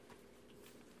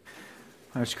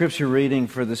Our scripture reading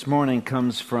for this morning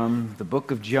comes from the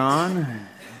book of John,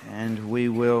 and we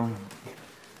will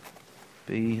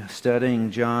be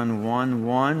studying John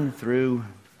 1:1 through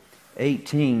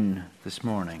 18 this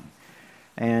morning.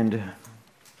 And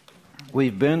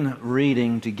we've been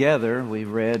reading together. We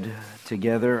read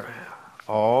together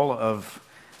all of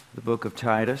the book of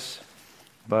Titus,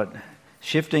 but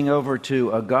shifting over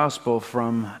to a gospel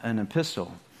from an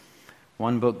epistle.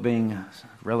 One book being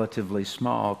relatively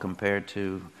small compared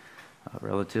to a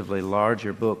relatively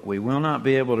larger book. We will not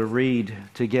be able to read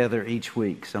together each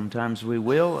week. Sometimes we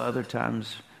will, other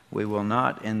times we will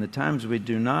not. And the times we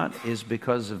do not is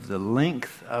because of the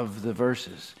length of the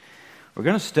verses. We're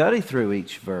going to study through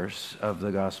each verse of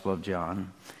the Gospel of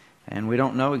John, and we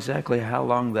don't know exactly how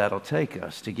long that'll take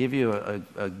us. To give you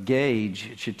a gauge,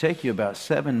 it should take you about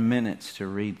 7 minutes to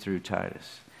read through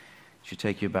Titus. It should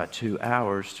take you about 2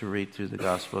 hours to read through the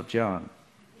Gospel of John.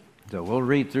 So we'll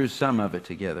read through some of it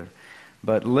together.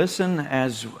 But listen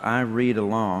as I read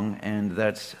along, and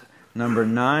that's number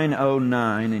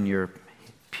 909 in your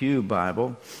Pew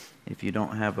Bible. If you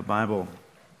don't have a Bible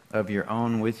of your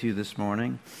own with you this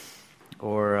morning,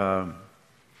 or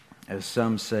as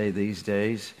some say these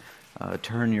days,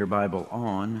 turn your Bible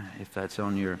on, if that's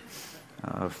on your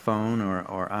phone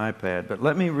or iPad. But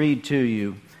let me read to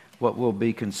you what we'll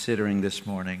be considering this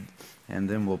morning, and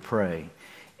then we'll pray.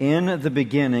 In the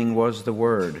beginning was the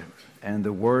Word, and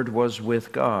the Word was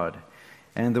with God,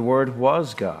 and the Word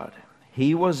was God.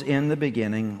 He was in the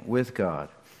beginning with God.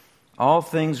 All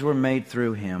things were made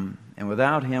through Him, and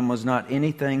without Him was not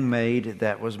anything made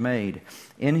that was made.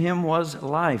 In Him was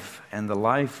life, and the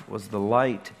life was the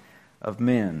light of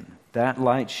men. That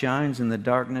light shines in the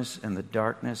darkness, and the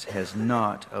darkness has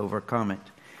not overcome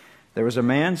it. There was a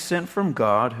man sent from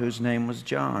God whose name was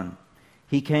John.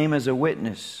 He came as a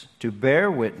witness to bear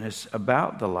witness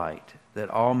about the light, that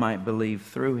all might believe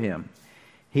through him.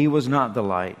 He was not the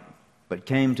light, but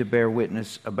came to bear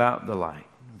witness about the light.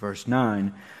 Verse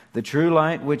 9, the true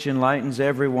light which enlightens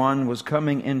everyone was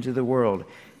coming into the world.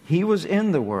 He was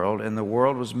in the world, and the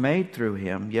world was made through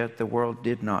him, yet the world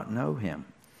did not know him.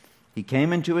 He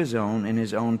came into his own, and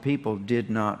his own people did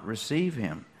not receive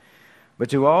him. But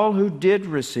to all who did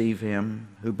receive him,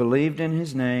 who believed in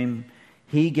his name,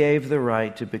 he gave the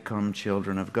right to become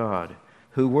children of God,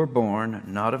 who were born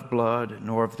not of blood,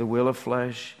 nor of the will of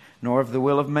flesh, nor of the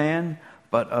will of man,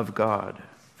 but of God.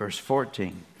 Verse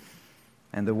 14,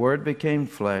 and the Word became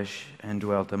flesh and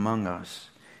dwelt among us,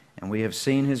 and we have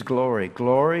seen his glory,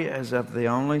 glory as of the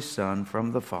only Son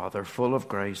from the Father, full of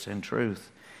grace and truth.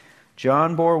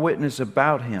 John bore witness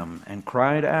about him and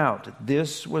cried out,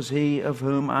 this was he of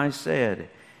whom I said,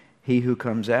 he who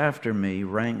comes after me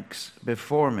ranks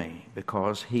before me,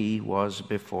 because he was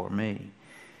before me.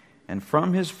 And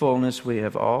from his fullness we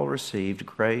have all received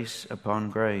grace upon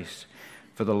grace.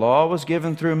 For the law was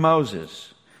given through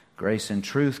Moses. Grace and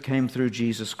truth came through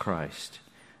Jesus Christ.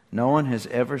 No one has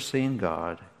ever seen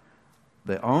God,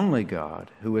 the only God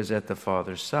who is at the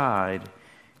Father's side.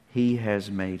 He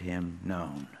has made him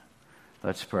known.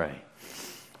 Let's pray.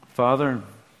 Father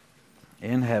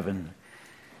in heaven,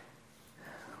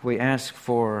 we ask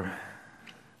for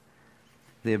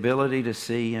the ability to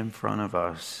see in front of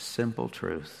us simple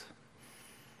truth,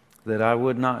 that I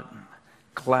would not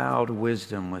cloud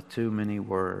wisdom with too many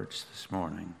words this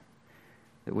morning,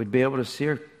 that we'd be able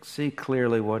to see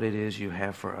clearly what it is you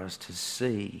have for us to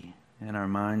see in our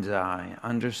mind's eye,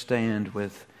 understand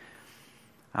with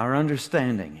our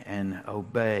understanding, and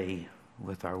obey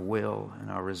with our will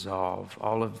and our resolve.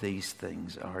 All of these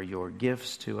things are your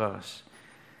gifts to us.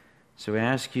 So we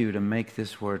ask you to make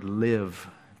this word live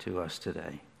to us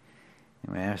today.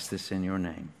 And we ask this in your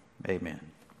name. Amen.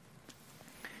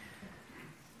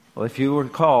 Well, if you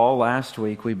recall, last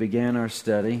week we began our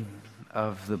study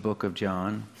of the book of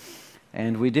John,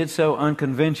 and we did so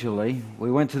unconventionally. We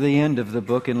went to the end of the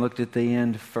book and looked at the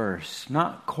end first.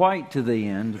 Not quite to the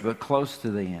end, but close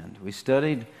to the end. We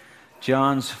studied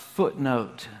John's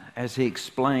footnote as he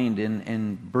explained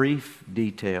in brief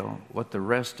detail what the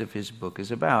rest of his book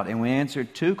is about. And we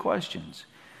answered 2 questions.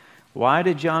 Why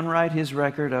did John write his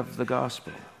record of the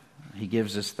gospel? He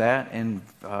gives us that in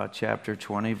chapter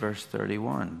 20, verse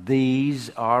 31.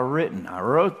 These are written, I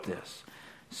wrote this,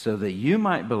 so that you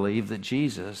might believe that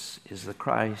Jesus is the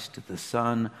Christ, the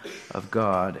Son of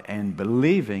God, and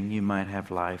believing you might have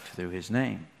life through his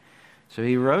name. So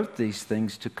he wrote these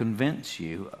things to convince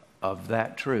you of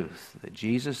that truth, that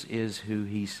Jesus is who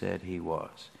he said he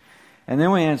was. And then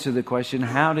we answer the question,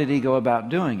 how did he go about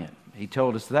doing it? He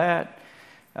told us that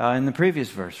in the previous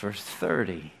verse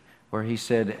 30, where he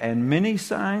said, and many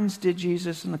signs did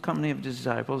Jesus in the company of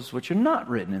disciples, which are not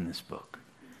written in this book.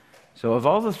 So of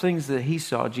all the things that he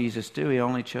saw Jesus do, he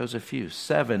only chose a few,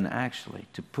 7 actually,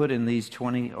 to put in these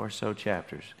 20 or so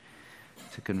chapters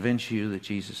to convince you that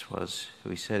Jesus was who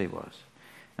he said he was.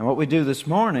 And what we do this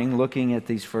morning, looking at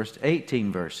these first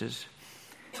 18 verses,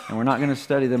 and we're not going to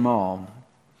study them all,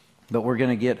 but we're going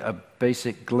to get a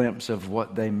basic glimpse of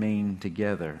what they mean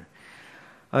together.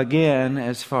 Again,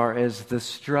 as far as the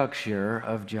structure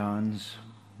of John's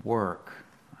work.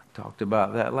 I talked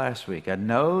about that last week. I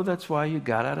know that's why you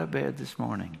got out of bed this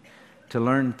morning, to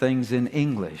learn things in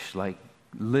English, like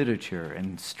literature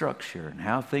and structure and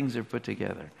how things are put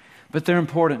together. But they're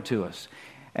important to us.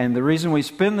 And the reason we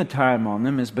spend the time on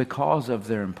them is because of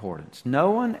their importance.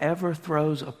 No one ever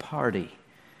throws a party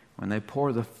when they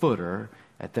pour the footer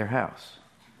at their house.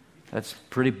 That's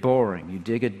pretty boring. You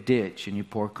dig a ditch and you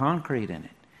pour concrete in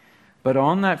it. But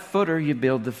on that footer, you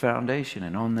build the foundation.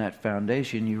 And on that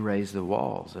foundation, you raise the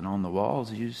walls. And on the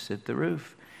walls, you sit the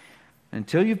roof.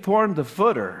 Until you've poured the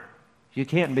footer, you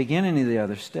can't begin any of the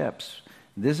other steps.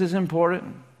 This is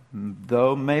important,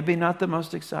 though maybe not the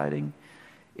most exciting.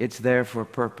 It's there for a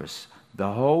purpose.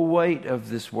 The whole weight of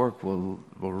this work will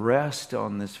rest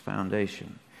on this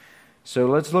foundation. So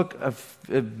let's look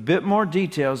a bit more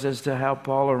details as to how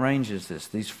Paul arranges this.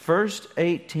 These first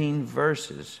 18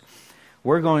 verses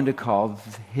we're going to call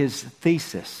his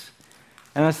thesis.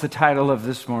 And that's the title of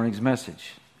this morning's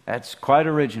message. That's quite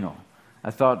original.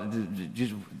 I thought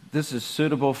this is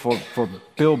suitable for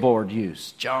billboard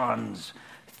use. John's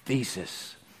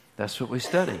thesis. That's what we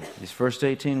study, these first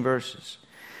 18 verses.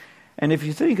 And if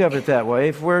you think of it that way,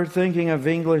 if we're thinking of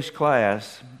English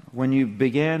class, when you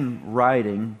began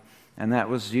writing, and that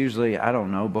was usually, I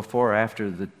don't know, before or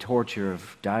after the torture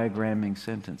of diagramming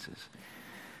sentences,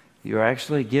 you're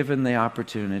actually given the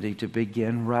opportunity to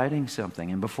begin writing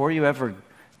something. And before you ever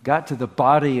got to the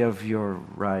body of your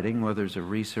writing, whether it's a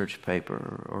research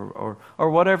paper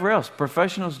or whatever else,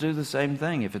 professionals do the same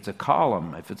thing. If it's a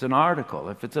column, if it's an article,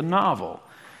 if it's a novel,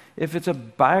 if it's a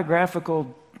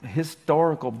biographical,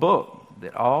 historical book,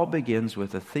 it all begins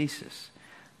with a thesis.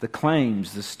 The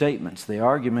claims, the statements, the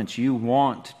arguments you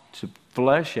want to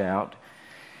flesh out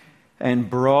and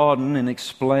broaden and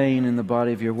explain in the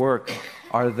body of your work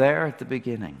are there at the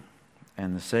beginning.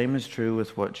 And the same is true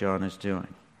with what John is doing.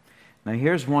 Now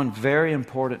here's one very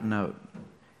important note.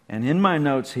 And in my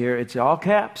notes here, it's all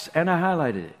caps and I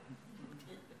highlighted it.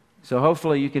 So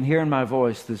hopefully you can hear in my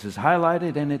voice, this is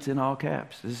highlighted and it's in all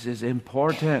caps. This is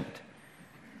important.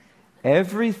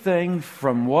 Everything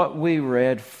from what we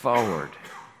read forward,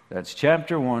 that's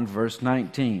chapter 1, verse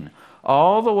 19,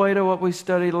 all the way to what we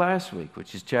studied last week,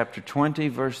 which is chapter 20,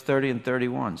 verse 30 and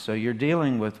 31. So you're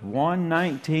dealing with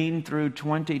 1:19 through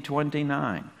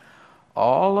 20:29.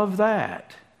 All of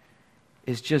that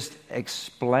is just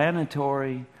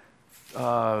explanatory,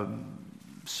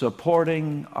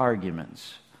 supporting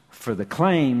arguments for the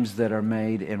claims that are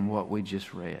made in what we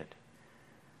just read.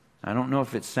 I don't know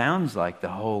if it sounds like the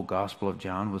whole Gospel of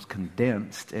John was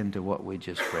condensed into what we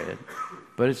just read,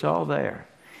 but it's all there.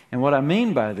 And what I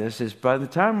mean by this is by the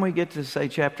time we get to, say,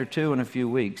 chapter 2 in a few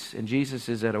weeks, and Jesus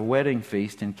is at a wedding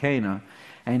feast in Cana,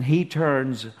 and he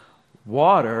turns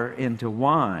water into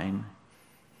wine,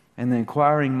 and the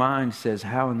inquiring mind says,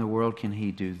 how in the world can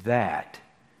he do that?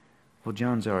 Well,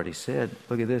 John's already said,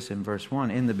 look at this in verse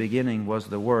 1, in the beginning was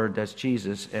the Word, that's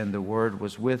Jesus, and the Word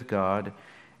was with God,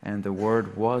 and the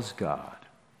Word was God.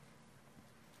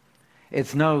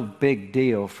 It's no big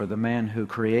deal for the man who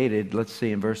created, let's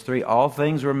see in verse 3, all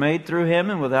things were made through him,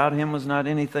 and without him was not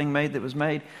anything made that was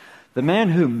made. The man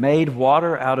who made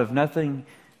water out of nothing,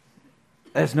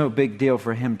 that's no big deal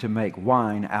for him to make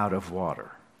wine out of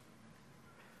water.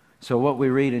 So what we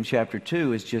read in chapter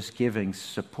 2 is just giving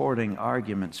supporting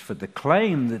arguments for the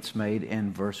claim that's made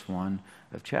in verse 1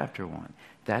 of chapter 1.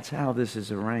 That's how this is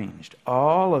arranged.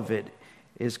 All of it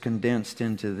is condensed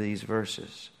into these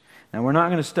verses. Now, we're not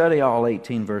going to study all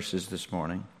 18 verses this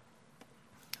morning.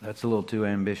 That's a little too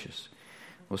ambitious.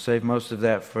 We'll save most of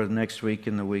that for next week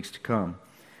and the weeks to come.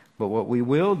 But what we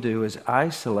will do is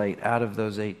isolate out of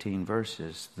those 18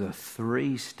 verses the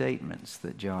 3 statements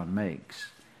that John makes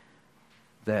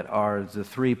that are the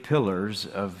 3 pillars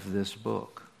of this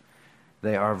book.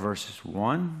 They are verses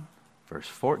 1, verse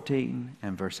 14,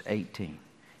 and verse 18.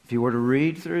 If you were to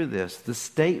read through this, the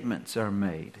statements are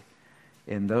made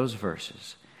in those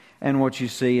verses. And what you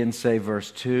see in, say,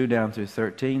 verse 2 down through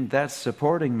 13, that's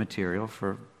supporting material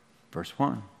for verse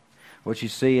 1. What you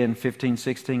see in 15,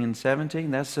 16, and 17,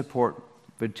 that's support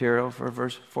material for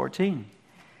verse 14.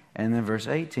 And then verse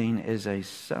 18 is a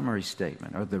summary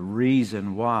statement, or the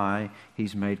reason why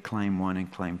he's made claim 1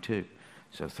 and claim 2.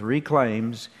 So 3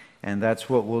 claims, and that's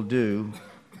what we'll do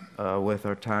with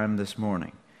our time this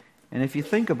morning. And if you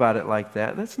think about it like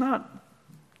that, that's not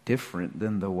different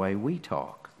than the way we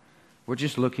talk. We're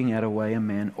just looking at a way a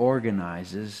man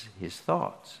organizes his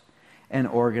thoughts and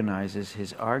organizes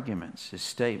his arguments, his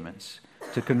statements,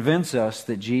 to convince us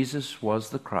that Jesus was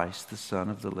the Christ, the Son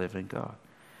of the living God.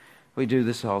 We do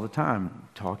this all the time,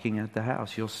 talking at the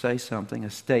house. You'll say something, a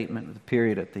statement with a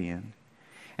period at the end,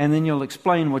 and then you'll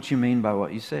explain what you mean by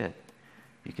what you said.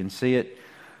 You can see it,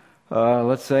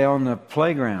 let's say on the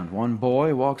playground. One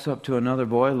boy walks up to another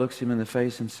boy, looks him in the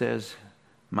face and says,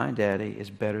 "My daddy is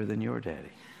better than your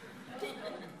daddy."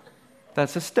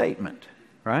 That's a statement,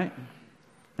 right?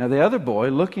 Now the other boy,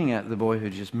 looking at the boy who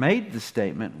just made the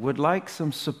statement, would like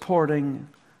some supporting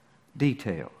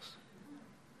details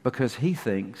because he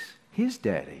thinks his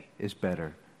daddy is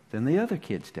better than the other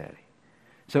kid's daddy.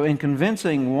 So in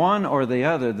convincing one or the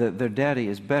other that their daddy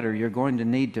is better, you're going to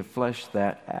need to flesh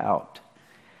that out.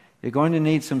 You're going to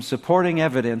need some supporting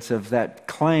evidence of that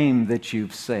claim that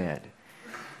you've said.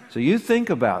 So you think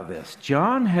about this.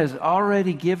 John has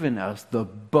already given us the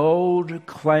bold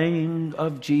claim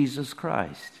of Jesus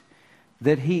Christ,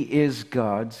 that he is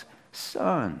God's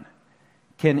Son.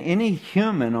 Can any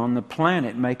human on the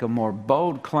planet make a more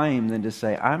bold claim than to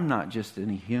say, I'm not just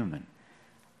any human,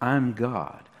 I'm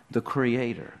God, the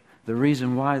Creator, the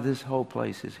reason why this whole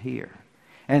place is here?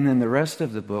 And then the rest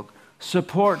of the book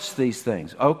supports these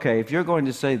things. Okay, if you're going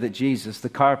to say that Jesus, the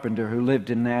carpenter who lived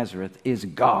in Nazareth, is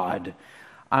God,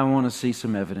 I want to see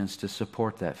some evidence to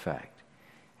support that fact.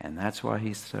 And that's why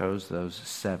he throws those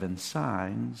 7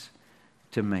 signs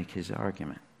to make his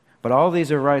argument. But all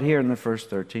these are right here in the first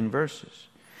 13 verses.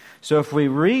 So if we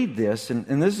read this,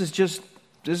 and this is just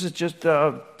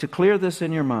to clear this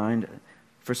in your mind.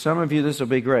 For some of you, this will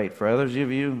be great. For others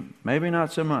of you, maybe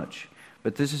not so much.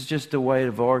 But this is just a way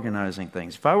of organizing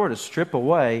things. If I were to strip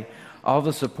away all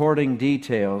the supporting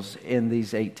details in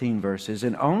these 18 verses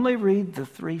and only read the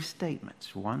 3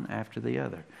 statements, one after the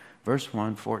other, verse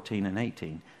 1, 14, and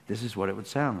 18, this is what it would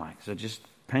sound like. So just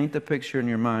paint the picture in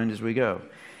your mind as we go.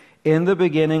 In the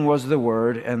beginning was the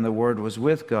Word, and the Word was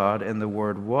with God, and the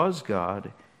Word was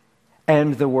God,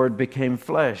 and the Word became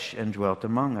flesh and dwelt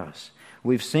among us.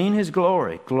 We've seen His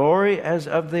glory, glory as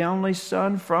of the only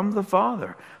Son from the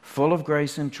Father, full of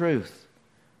grace and truth.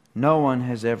 No one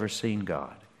has ever seen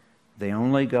God. The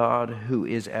only God who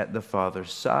is at the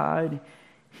Father's side,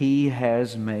 He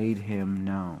has made Him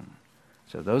known.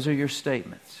 So those are your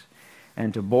statements.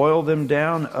 And to boil them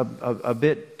down a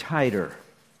bit tighter,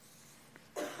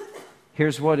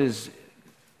 here's what is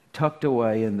tucked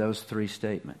away in those 3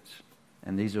 statements.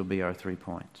 And these will be our 3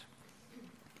 points.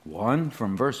 1,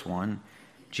 from verse 1,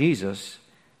 Jesus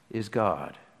is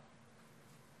God.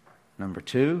 Number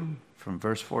 2, from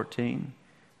verse 14,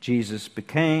 Jesus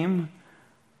became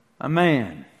a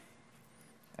man.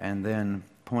 And then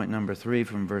point number 3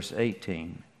 from verse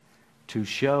 18, to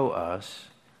show us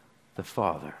the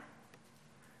Father.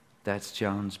 That's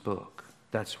John's book.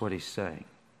 That's what he's saying.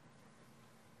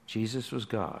 Jesus was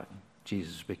God.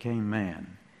 Jesus became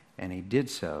man. And he did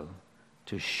so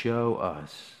to show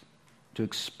us, to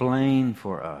explain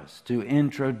for us, to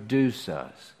introduce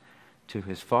us to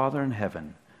his Father in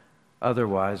heaven.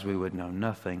 Otherwise, we would know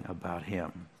nothing about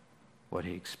him, what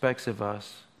he expects of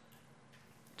us,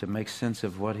 to make sense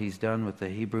of what he's done with the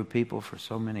Hebrew people for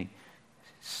so many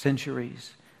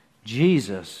centuries.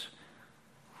 Jesus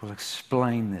will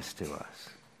explain this to us.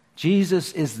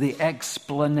 Jesus is the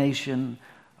explanation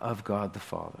of God the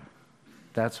Father.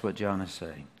 That's what John is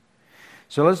saying.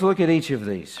 So let's look at each of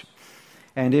these.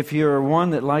 And if you're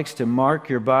one that likes to mark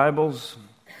your Bibles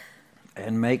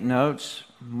and make notes,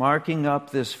 marking up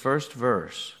this first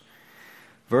verse,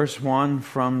 verse 1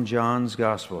 from John's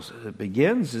Gospel. It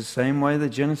begins the same way that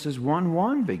Genesis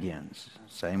 1:1 begins,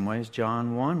 same way as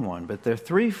John 1:1. But there are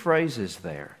 3 phrases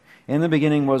there. In the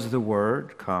beginning was the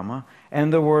Word, comma,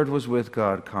 and the Word was with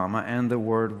God, comma, and the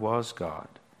Word was God.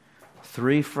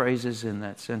 3 phrases in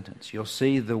that sentence. You'll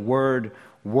see the word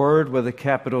with a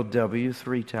capital W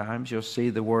 3 times. You'll see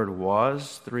the word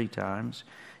was 3 times.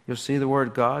 You'll see the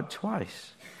word God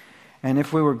twice. And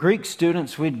if we were Greek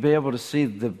students, we'd be able to see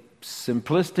the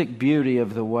simplistic beauty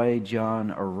of the way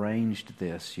John arranged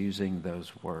this using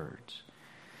those words.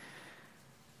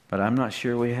 But I'm not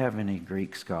sure we have any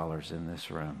Greek scholars in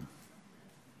this room.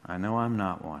 I know I'm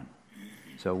not one.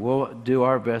 So we'll do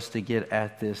our best to get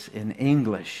at this in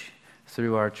English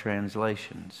through our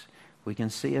translations. We can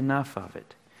see enough of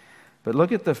it. But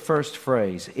look at the first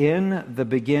phrase. In the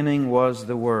beginning was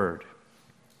the Word.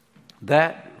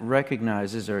 That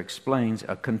recognizes or explains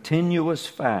a continuous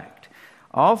fact.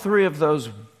 All 3 of those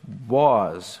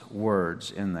was words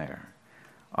in there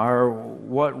are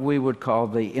what we would call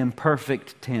the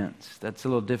imperfect tense. That's a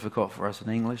little difficult for us in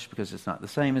English because it's not the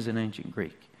same as in ancient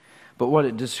Greek. But what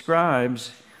it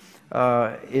describes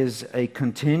is a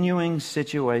continuing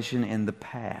situation in the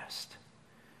past.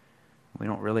 We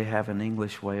don't really have an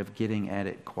English way of getting at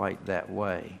it quite that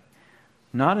way.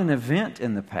 Not an event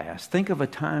in the past. Think of a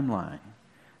timeline.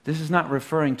 This is not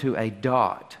referring to a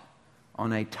dot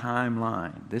on a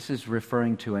timeline. This is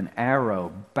referring to an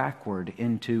arrow backward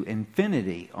into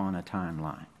infinity on a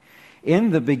timeline.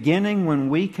 In the beginning, when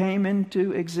we came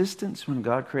into existence, when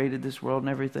God created this world and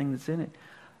everything that's in it,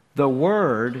 the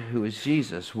Word, who is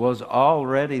Jesus, was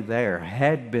already there,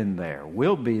 had been there,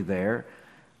 will be there.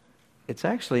 It's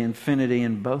actually infinity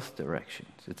in both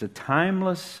directions. It's a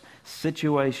timeless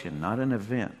situation, not an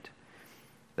event.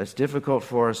 That's difficult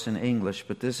for us in English,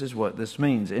 but this is what this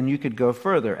means. And you could go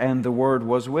further. And the Word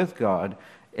was with God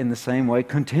in the same way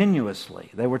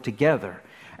continuously. They were together.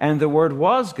 And the Word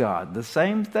was God, the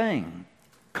same thing,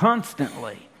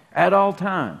 constantly, at all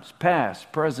times,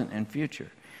 past, present, and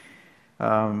future.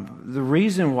 The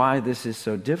reason why this is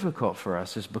so difficult for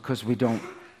us is because we don't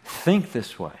think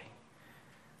this way.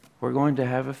 We're going to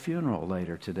have a funeral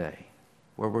later today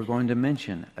where we're going to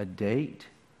mention a date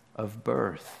of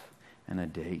birth and a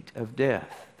date of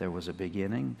death. There was a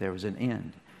beginning, there was an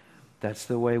end. That's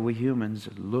the way we humans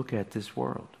look at this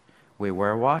world. We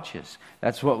wear watches.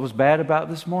 That's what was bad about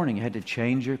this morning. You had to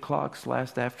change your clocks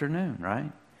last afternoon,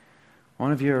 right?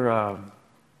 One of your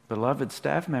beloved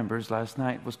staff members last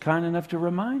night was kind enough to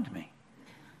remind me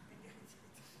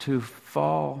to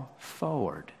fall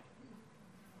forward.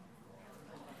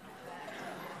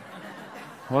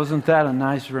 Wasn't that a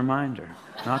nice reminder?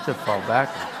 Not to fall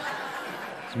backwards.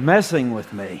 It's messing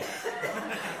with me.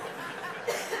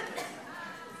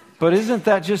 But isn't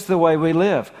that just the way we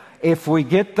live? If we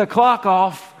get the clock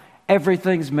off,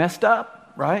 everything's messed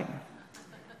up, right?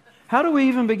 How do we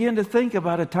even begin to think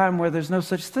about a time where there's no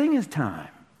such thing as time?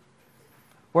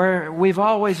 Where we've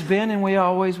always been and we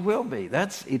always will be.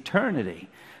 That's eternity.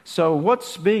 So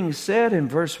what's being said in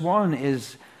verse 1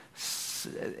 is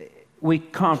we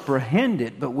comprehend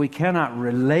it, but we cannot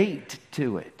relate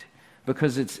to it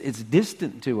because it's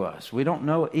distant to us. We don't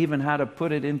know even how to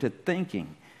put it into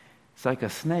thinking. It's like a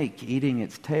snake eating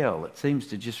its tail. It seems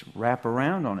to just wrap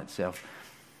around on itself.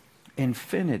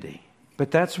 Infinity.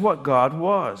 But that's what God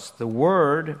was. The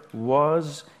Word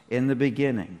was in the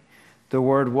beginning. The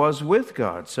Word was with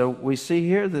God. So we see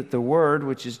here that the Word,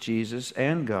 which is Jesus,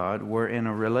 and God were in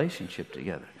a relationship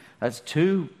together. That's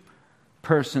two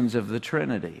persons of the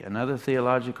Trinity. Another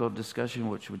theological discussion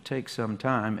which would take some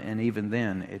time, and even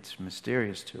then it's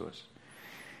mysterious to us.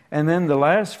 And then the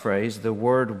last phrase, the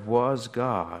Word was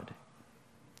God.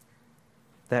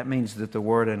 That means that the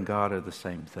Word and God are the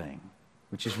same thing,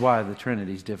 which is why the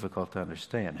Trinity is difficult to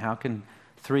understand. How can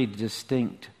three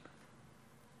distinct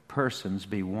persons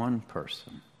be one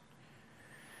person?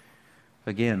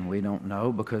 Again, we don't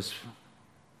know because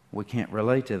we can't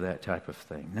relate to that type of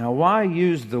thing. Now, why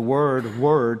use the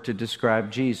word to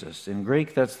describe Jesus? In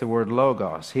Greek, that's the word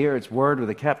logos. Here, it's word with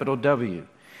a capital W.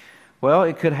 Well,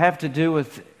 it could have to do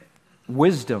with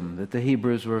wisdom that the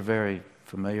Hebrews were very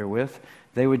familiar with.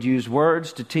 They would use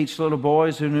words to teach little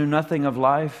boys who knew nothing of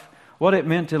life what it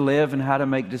meant to live and how to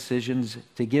make decisions,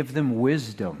 to give them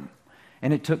wisdom.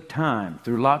 And it took time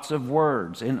through lots of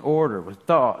words in order with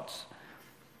thoughts.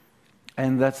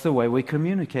 And that's the way we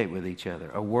communicate with each other.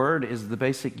 A word is the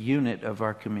basic unit of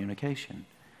our communication.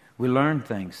 We learn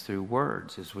things through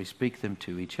words as we speak them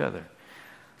to each other.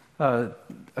 A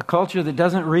culture that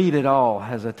doesn't read at all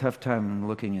has a tough time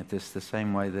looking at this the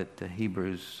same way that the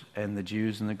Hebrews and the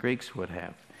Jews and the Greeks would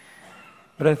have.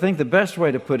 But I think the best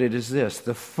way to put it is this.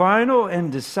 The final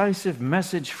and decisive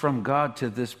message from God to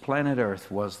this planet Earth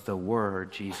was the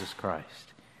Word, Jesus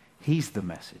Christ. He's the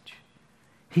message.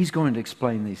 He's going to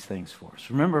explain these things for us.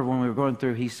 Remember when we were going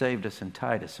through He Saved Us in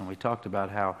Titus, and we talked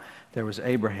about how there was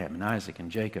Abraham and Isaac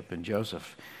and Jacob and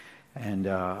Joseph and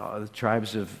the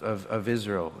tribes of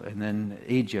Israel, and then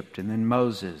Egypt, and then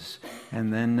Moses,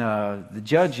 and then the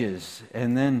judges,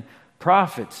 and then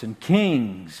prophets and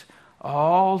kings,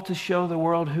 all to show the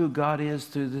world who God is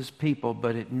through this people,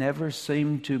 but it never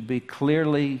seemed to be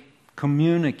clearly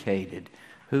communicated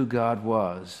who God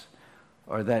was,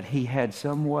 or that He had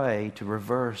some way to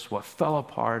reverse what fell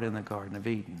apart in the Garden of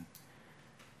Eden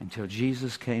until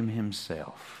Jesus came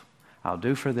Himself. I'll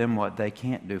do for them what they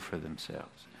can't do for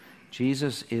themselves.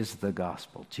 Jesus is the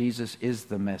gospel. Jesus is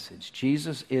the message.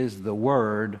 Jesus is the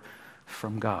Word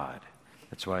from God.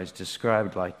 That's why it's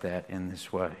described like that in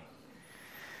this way.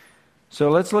 So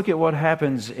let's look at what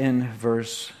happens in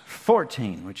verse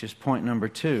 14, which is point number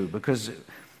 2, because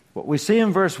What we see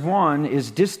in verse 1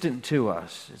 is distant to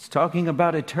us. It's talking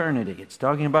about eternity. It's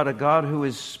talking about a God who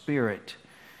is spirit,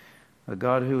 a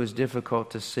God who is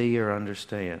difficult to see or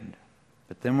understand.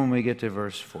 But then when we get to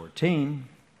verse 14,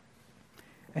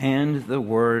 and the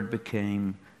Word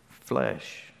became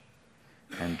flesh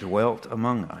and dwelt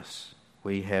among us.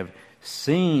 We have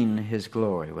seen His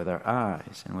glory with our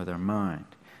eyes and with our mind.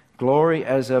 Glory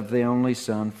as of the only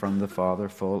Son from the Father,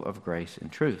 full of grace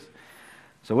and truth.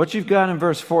 So what you've got in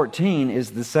verse 14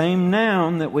 is the same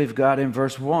noun that we've got in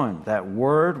verse 1. That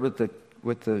word with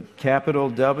the capital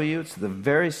W, it's the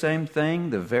very same thing,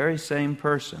 the very same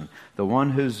person. The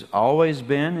one who's always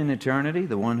been in eternity,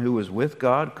 the one who was with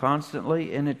God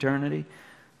constantly in eternity,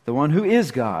 the one who is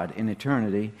God in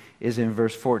eternity is in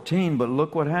verse 14. But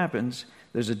look what happens.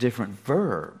 There's a different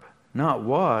verb. Not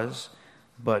was,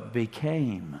 but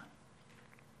became.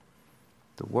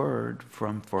 The Word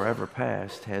from forever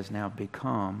past has now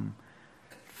become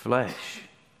flesh.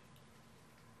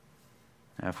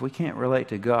 Now, if we can't relate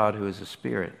to God who is a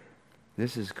spirit,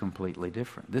 this is completely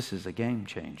different. This is a game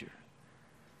changer.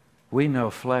 We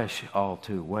know flesh all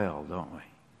too well, don't we?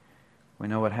 We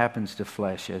know what happens to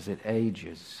flesh as it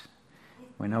ages.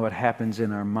 We know what happens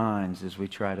in our minds as we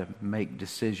try to make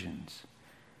decisions.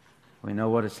 We know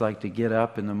what it's like to get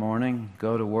up in the morning,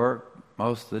 go to work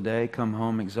most of the day, come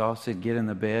home exhausted, get in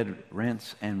the bed,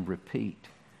 rinse and repeat.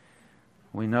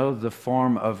 We know the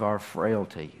form of our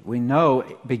frailty. We know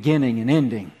beginning and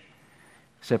ending.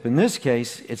 Except in this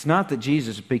case, it's not that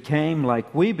Jesus became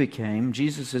like we became.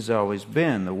 Jesus has always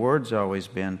been. The Word's always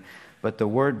been. But the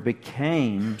Word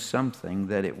became something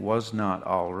that it was not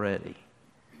already.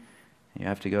 You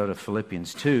have to go to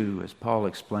Philippians 2 as Paul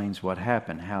explains what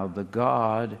happened, how the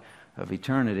God of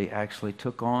eternity actually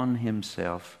took on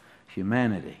Himself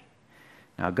humanity.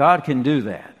 Now, God can do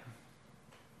that.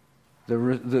 The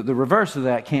reverse of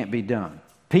that can't be done.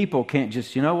 People can't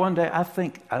just, one day I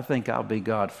think I'll be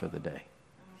God for the day.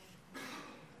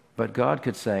 But God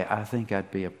could say, I think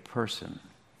I'd be a person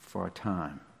for a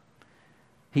time.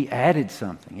 He added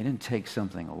something. He didn't take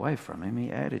something away from Him. He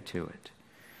added to it.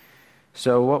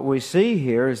 So what we see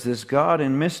here is this God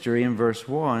in mystery in verse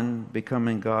 1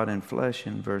 becoming God in flesh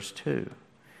in verse 2.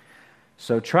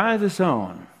 So try this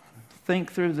on.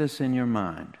 Think through this in your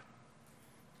mind.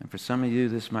 And for some of you,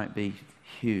 this might be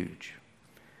huge.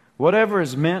 Whatever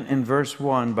is meant in verse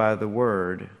 1 by the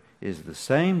Word is the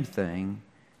same thing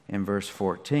in verse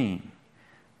 14.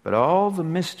 But all the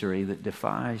mystery that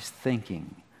defies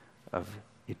thinking of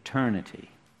eternity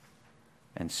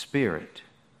and spirit,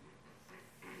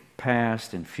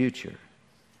 past and future,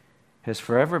 has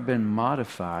forever been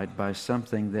modified by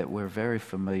something that we're very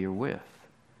familiar with: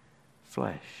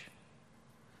 flesh.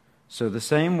 So the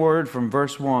same word from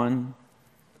verse 1,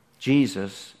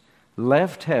 Jesus,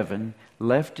 left heaven,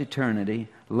 left eternity,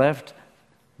 left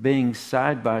being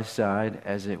side by side,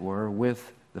 as it were,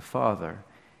 with the Father,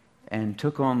 and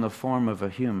took on the form of a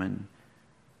human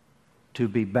to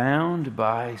be bound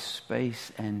by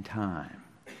space and time.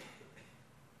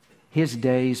 His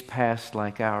days passed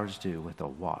like ours do with a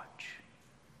watch.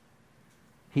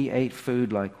 He ate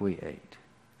food like we ate.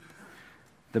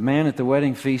 The man at the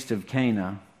wedding feast of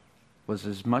Cana was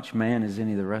as much man as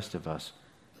any of the rest of us.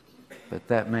 But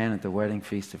that man at the wedding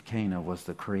feast of Cana was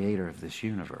the creator of this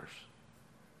universe.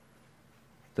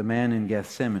 The man in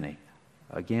Gethsemane,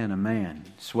 again a man,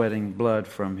 sweating blood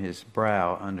from his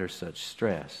brow under such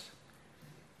stress,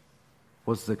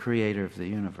 was the creator of the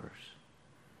universe.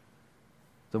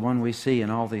 The one we see in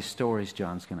all these stories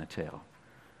John's going to tell.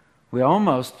 We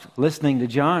almost, listening to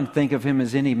John, think of him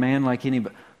as any man like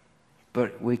anybody.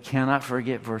 But we cannot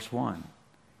forget verse 1.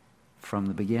 From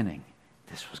the beginning,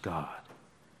 this was God,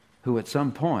 who at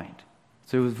some point,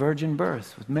 through his virgin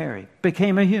birth with Mary,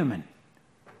 became a human.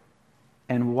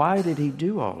 And why did He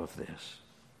do all of this?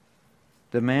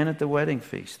 The man at the wedding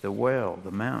feast, the well, the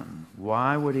mountain.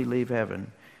 Why would He leave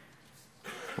heaven?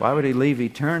 Why would He leave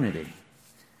eternity?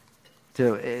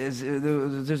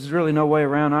 There's really no way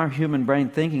around our human brain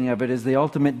thinking of it as the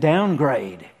ultimate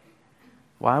downgrade.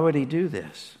 Why would He do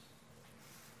this?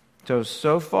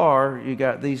 So far, you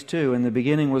got these two. In the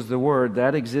beginning was the Word.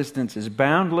 That existence is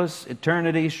boundless,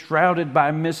 eternity, shrouded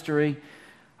by mystery.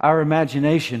 Our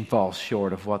imagination falls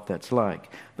short of what that's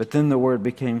like. But then the Word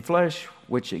became flesh,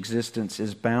 which existence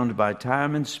is bound by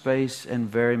time and space and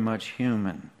very much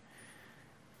human.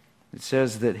 It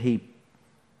says that He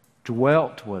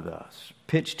dwelt with us,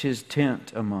 pitched His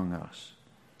tent among us,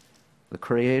 the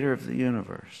creator of the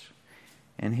universe.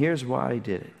 And here's why He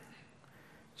did it.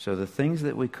 So the things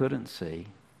that we couldn't see,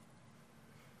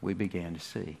 we began to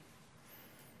see.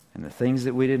 And the things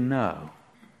that we didn't know,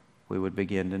 we would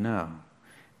begin to know.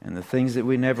 And the things that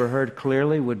we never heard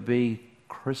clearly would be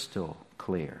crystal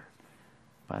clear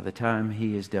by the time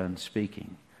he is done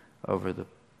speaking over the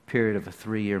period of a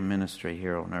 3-year ministry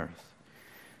here on earth.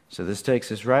 So this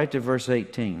takes us right to verse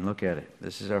 18. Look at it.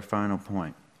 This is our final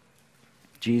point.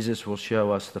 Jesus will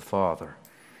show us the Father.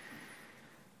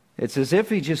 It's as if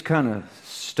he just kind of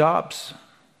stops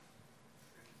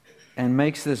and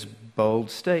makes this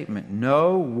bold statement.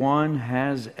 No one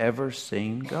has ever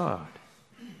seen God.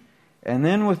 And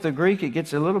then with the Greek, it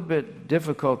gets a little bit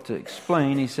difficult to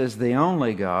explain. He says the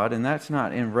only God, and that's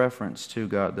not in reference to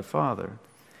God the Father,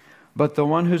 but the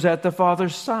one who's at the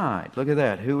Father's side. Look at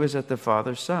that. Who is at the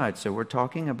Father's side? So we're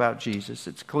talking about Jesus.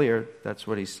 It's clear that's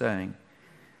what he's saying.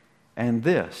 And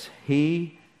this,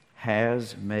 he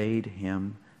has made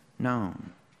him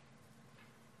known.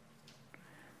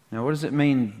 Now, what does it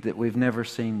mean that we've never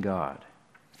seen God?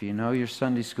 If you know your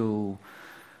Sunday school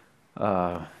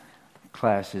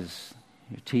classes,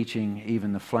 you're teaching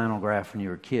even the flannel graph when you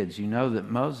were kids, you know that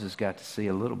Moses got to see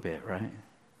a little bit, right?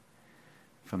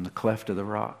 From the cleft of the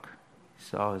rock. He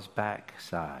saw his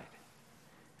backside.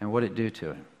 And what did it do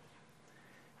to him?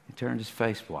 It turned his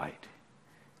face white.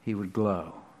 He would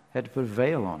glow. Had to put a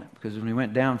veil on it because when he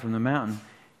went down from the mountain,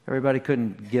 everybody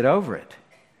couldn't get over it.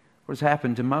 What has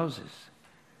happened to Moses?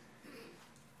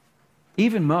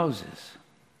 Even Moses,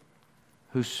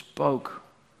 who spoke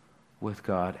with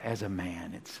God as a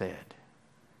man, it said,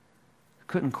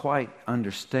 couldn't quite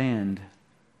understand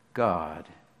God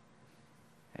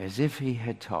as if he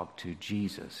had talked to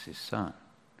Jesus, his son.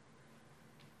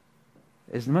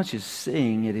 As much as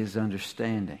seeing, it is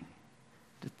understanding.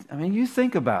 I mean, you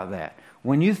think about that.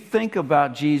 When you think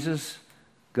about Jesus,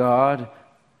 God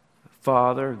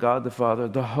the Father,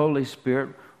 the Holy Spirit,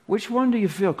 which one do you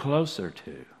feel closer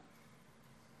to?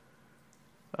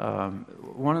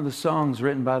 One of the songs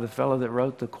written by the fellow that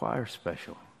wrote the choir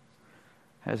special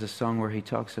has a song where he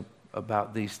talks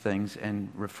about these things and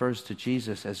refers to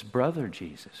Jesus as Brother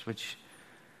Jesus, which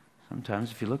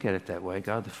sometimes, if you look at it that way,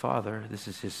 God the Father, this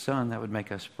is his Son, that would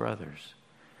make us brothers.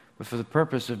 But for the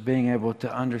purpose of being able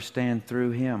to understand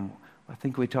through him, I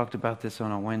think we talked about this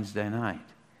on a Wednesday night.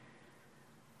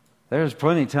 There's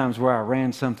plenty of times where I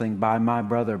ran something by my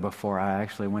brother before I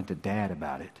actually went to Dad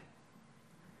about it.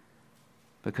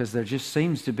 Because there just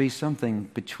seems to be something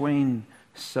between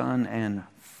son and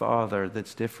father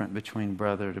that's different between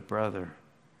brother to brother.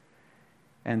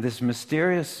 And this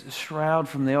mysterious shroud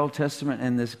from the Old Testament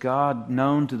and this God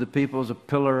known to the people as a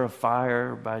pillar of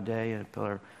fire by day and a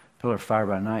pillar of fire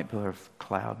by night, pillar of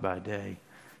cloud by day.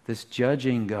 This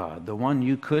judging God, the one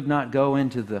you could not go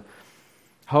into the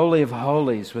Holy of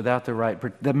Holies without the right.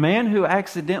 The man who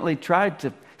accidentally tried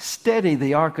to steady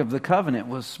the Ark of the Covenant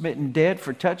was smitten dead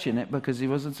for touching it because he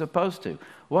wasn't supposed to.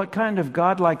 What kind of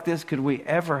God like this could we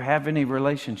ever have any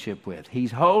relationship with?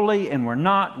 He's holy and we're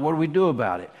not. What do we do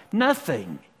about it?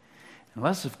 Nothing.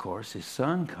 Unless, of course, his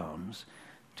Son comes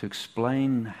to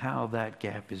explain how that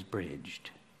gap is bridged.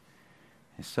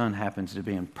 His Son happens to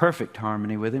be in perfect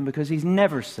harmony with him because he's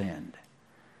never sinned.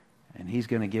 And he's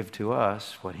going to give to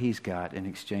us what he's got in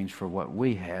exchange for what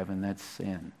we have, and that's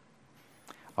sin.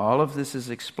 All of this is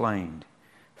explained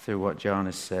through what John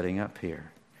is setting up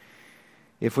here.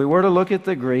 If we were to look at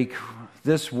the Greek,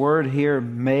 this word here,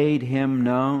 made him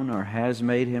known or has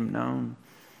made him known,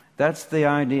 that's the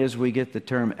ideas we get the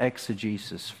term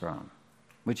exegesis from,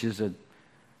 which is a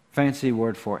fancy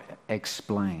word for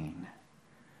explain.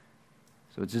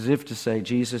 So it's as if to say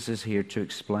Jesus is here to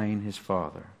explain his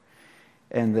Father.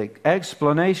 And the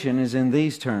explanation is in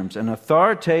these terms: an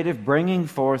authoritative bringing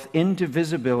forth into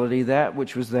visibility that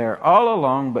which was there all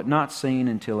along but not seen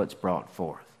until it's brought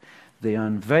forth. The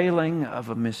unveiling of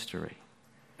a mystery.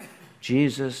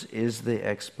 Jesus is the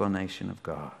explanation of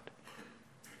God.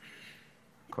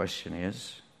 Question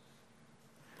is,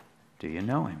 do you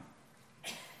know him?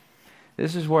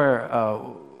 This is where,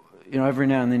 every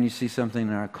now and then you see something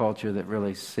in our culture that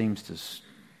really seems to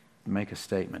make a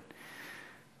statement.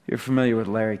 You're familiar with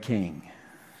Larry King.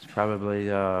 He's probably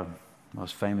the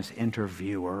most famous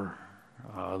interviewer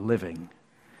living.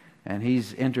 And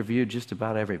he's interviewed just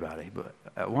about everybody. But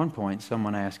at one point,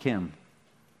 someone asked him,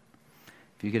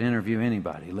 if you could interview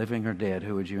anybody, living or dead,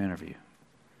 who would you interview?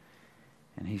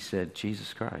 And he said,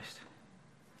 Jesus Christ.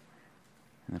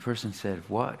 And the person said,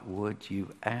 what would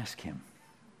you ask him?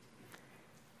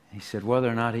 He said, whether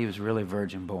or not he was really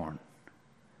virgin born.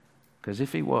 Because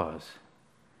if he was,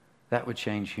 that would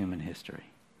change human history.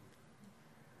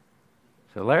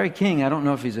 So Larry King, I don't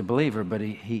know if he's a believer, but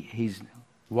he's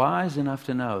wise enough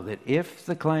to know that if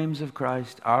the claims of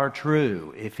Christ are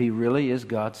true, if he really is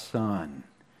God's Son,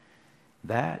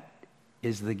 that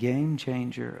is the game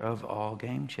changer of all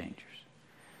game changers.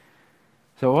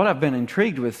 So what I've been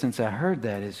intrigued with since I heard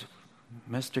that is,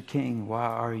 Mr. King, why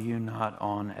are you not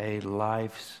on a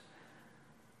life's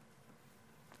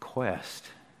quest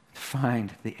to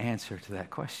find the answer to that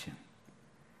question?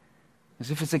 As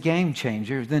if it's a game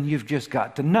changer, then you've just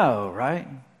got to know, right?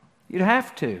 You'd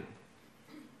have to.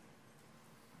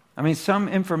 I mean, some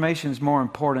information is more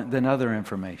important than other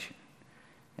information.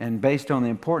 And based on the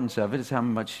importance of it is how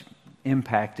much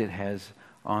impact it has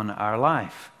on our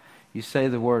life. You say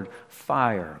the word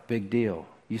fire, big deal.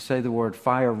 You say the word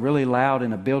fire really loud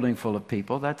in a building full of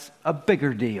people, that's a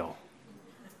bigger deal.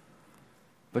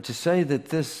 But to say that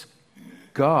this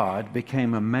God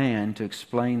became a man to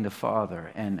explain the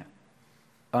Father and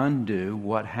undo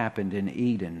what happened in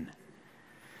Eden,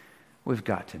 we've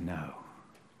got to know.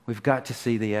 We've got to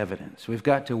see the evidence. We've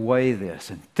got to weigh this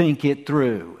and think it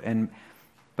through. And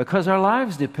because our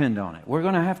lives depend on it, we're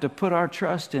going to have to put our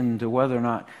trust into whether or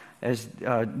not, as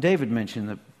David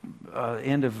mentioned at the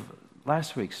end of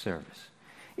last week's service,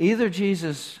 either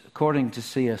Jesus, according to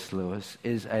C.S. Lewis,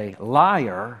 is a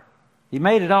liar. He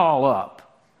made it all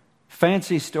up.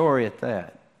 Fancy story at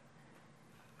that.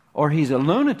 Or he's a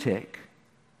lunatic.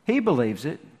 He believes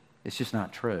it. It's just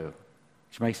not true,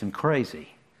 which makes him crazy.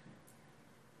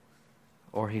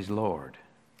 Or he's Lord.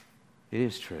 It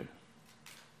is true.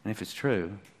 And if it's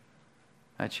true,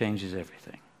 that changes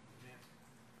everything.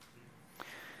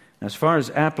 Now, as far as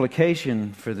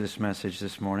application for this message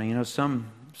this morning, you know, some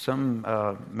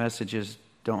messages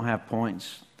don't have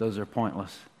points. Those are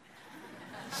pointless.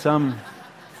 Some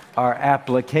are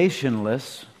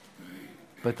applicationless,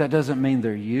 but that doesn't mean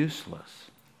they're useless.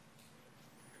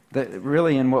 That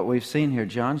really, in what we've seen here,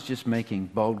 John's just making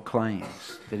bold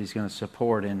claims that he's going to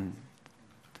support in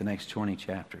the next 20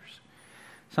 chapters.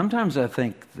 Sometimes I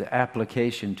think the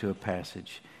application to a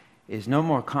passage is no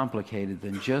more complicated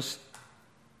than just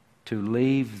to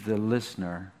leave the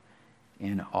listener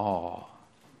in awe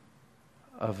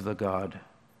of the God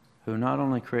who not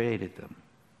only created them,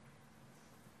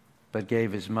 but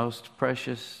gave his most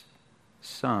precious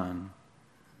Son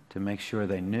to make sure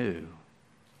they knew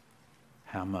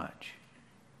how much.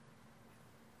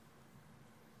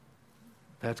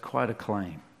 That's quite a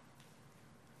claim.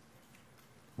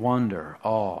 Wonder,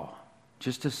 awe,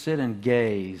 just to sit and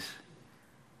gaze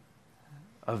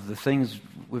of the things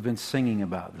we've been singing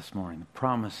about this morning, the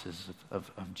promises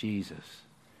of Jesus.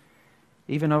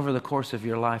 Even over the course of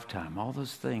your lifetime, all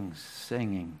those things,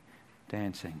 singing,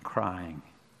 dancing, crying,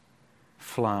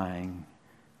 flying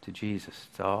to Jesus.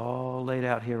 It's all laid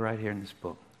out here, right here in this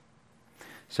book.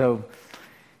 So,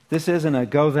 this isn't a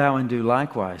go thou and do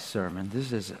likewise sermon.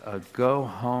 This is a go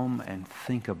home and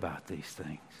think about these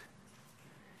things.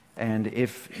 And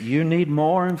if you need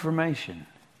more information,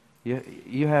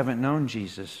 you haven't known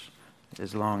Jesus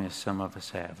as long as some of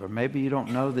us have. Or maybe you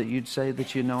don't know that you'd say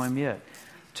that you know him yet.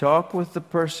 Talk with the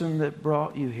person that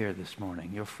brought you here this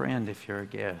morning, your friend if you're a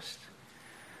guest.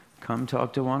 Come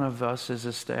talk to one of us as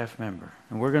a staff member.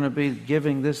 And we're going to be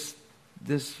giving this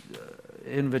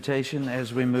invitation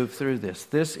as we move through this.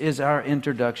 This is our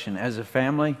introduction as a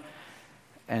family,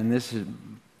 and this is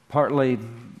partly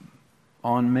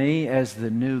on me as the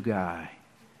new guy.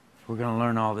 We're going to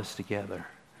learn all this together.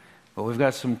 But we've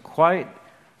got some quite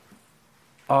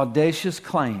audacious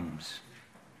claims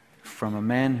from a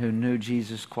man who knew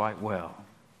Jesus quite well,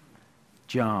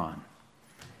 John.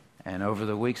 And over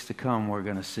the weeks to come, we're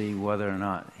going to see whether or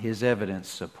not his evidence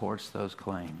supports those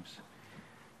claims.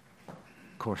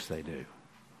 Of course they do.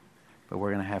 But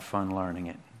we're going to have fun learning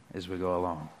it as we go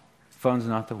along. Fun's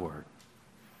not the word.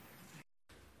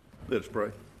 Let us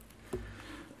pray.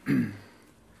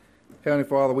 Heavenly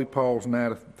Father, we pause now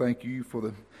to thank you for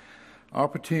the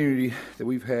opportunity that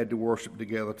we've had to worship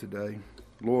together today.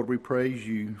 Lord, we praise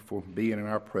you for being in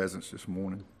our presence this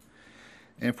morning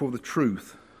and for the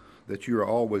truth that you are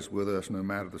always with us no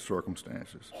matter the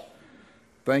circumstances.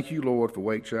 Thank you, Lord, for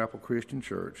Wake Chapel Christian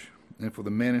Church and for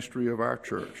the ministry of our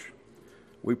church.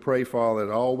 We pray, Father,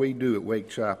 that all we do at Wake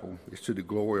Chapel is to the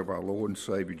glory of our Lord and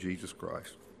Savior, Jesus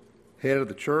Christ, head of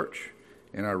the church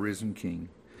and our risen King.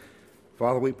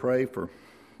 Father, we pray for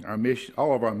our mission,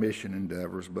 all of our mission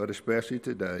endeavors, but especially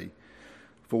today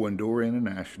for Endure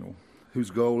International,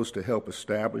 whose goal is to help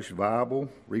establish viable,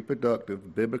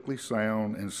 reproductive, biblically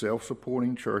sound, and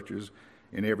self-supporting churches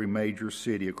in every major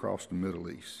city across the Middle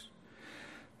East.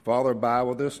 Father, abide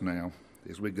with us now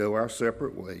as we go our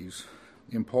separate ways,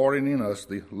 imparting in us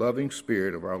the loving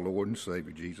spirit of our Lord and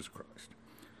Savior, Jesus Christ.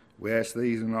 We ask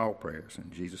these in all prayers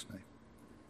in Jesus' name.